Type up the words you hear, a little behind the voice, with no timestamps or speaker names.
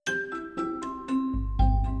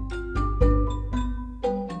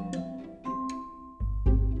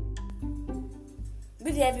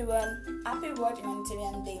day everyone, happy World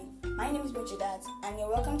Humanitarian Day. My name is Mujidat and you're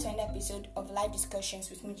welcome to another episode of Live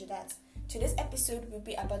Discussions with Mujidat. Today's episode will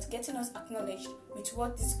be about getting us acknowledged with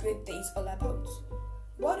what this great day is all about.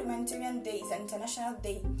 World Humanitarian Day is an international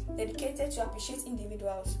day dedicated to appreciate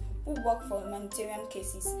individuals who work for humanitarian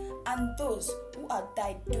cases and those who have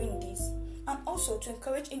died doing this, and also to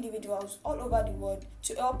encourage individuals all over the world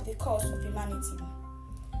to help the cause of humanity.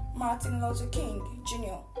 Martin Luther King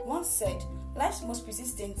Jr. once said, "Life's most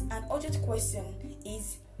persistent and urgent question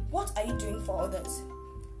is, what are you doing for others?"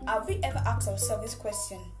 Have we ever asked ourselves this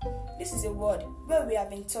question? This is a world where we have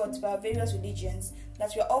been taught by various religions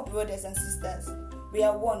that we are all brothers and sisters. We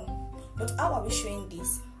are one. But how are we showing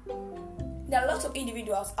this? There are lots of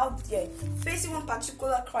individuals out there facing one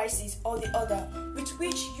particular crisis or the other with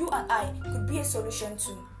which you and I could be a solution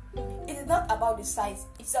to. It is not about the size,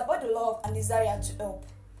 it's about the love and desire to help.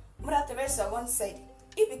 Mother Teresa once said,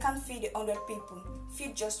 "If you can't feed 100 people,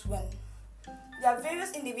 feed just one." There are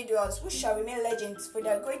various individuals who shall remain legends for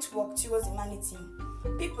their great work towards humanity.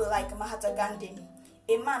 People like Mahatma Gandhi,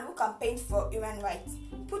 a man who campaigned for human rights,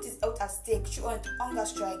 put his health at stake through a hunger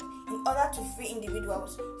strike in order to free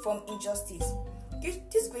individuals from injustice.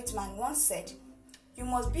 This great man once said, "You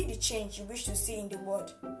must be the change you wish to see in the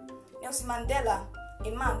world." Nelson Mandela,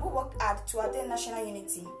 a man who worked hard to attain national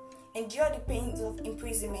unity, endured the pains of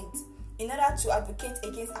imprisonment in order to advocate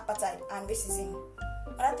against apartheid and racism.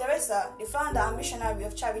 Mother Teresa, the founder and missionary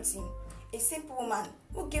of charity, a simple woman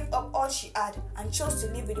who gave up all she had and chose to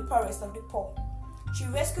live with the poorest of the poor. She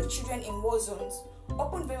rescued children in war zones,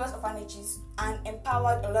 opened various orphanages, and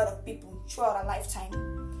empowered a lot of people throughout her lifetime.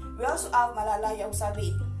 We also have Malala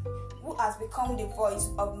Yousafzai, who has become the voice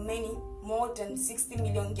of many, more than 60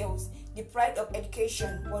 million girls deprived of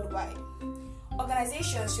education worldwide.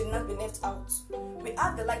 Organizations should not be left out. We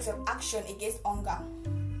have the likes of Action Against Hunger,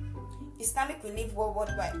 Islamic Relief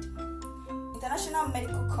Worldwide, International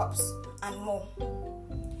Medical Corps, and more.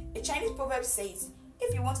 A Chinese proverb says,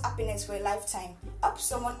 "If you want happiness for a lifetime, help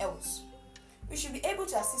someone else." We should be able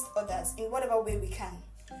to assist others in whatever way we can.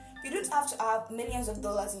 You don't have to have millions of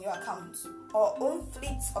dollars in your account or own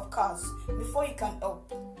fleets of cars before you can help.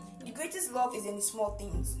 The greatest love is in the small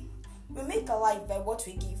things. We make a life by what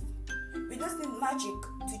we give. We don't need magic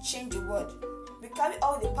to change the world. We carry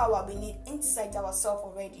all the power we need inside ourselves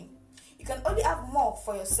already. You can only have more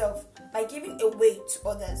for yourself by giving away to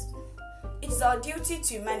others. It is our duty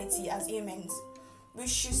to humanity as humans. We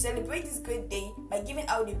should celebrate this great day by giving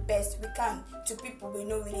out the best we can to people we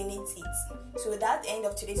know really needs it. So that's the end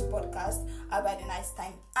of today's podcast. Have a nice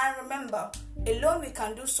time. And remember, alone we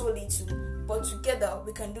can do so little, but together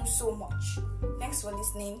we can do so much. Thanks for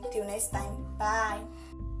listening. Till next time. Bye.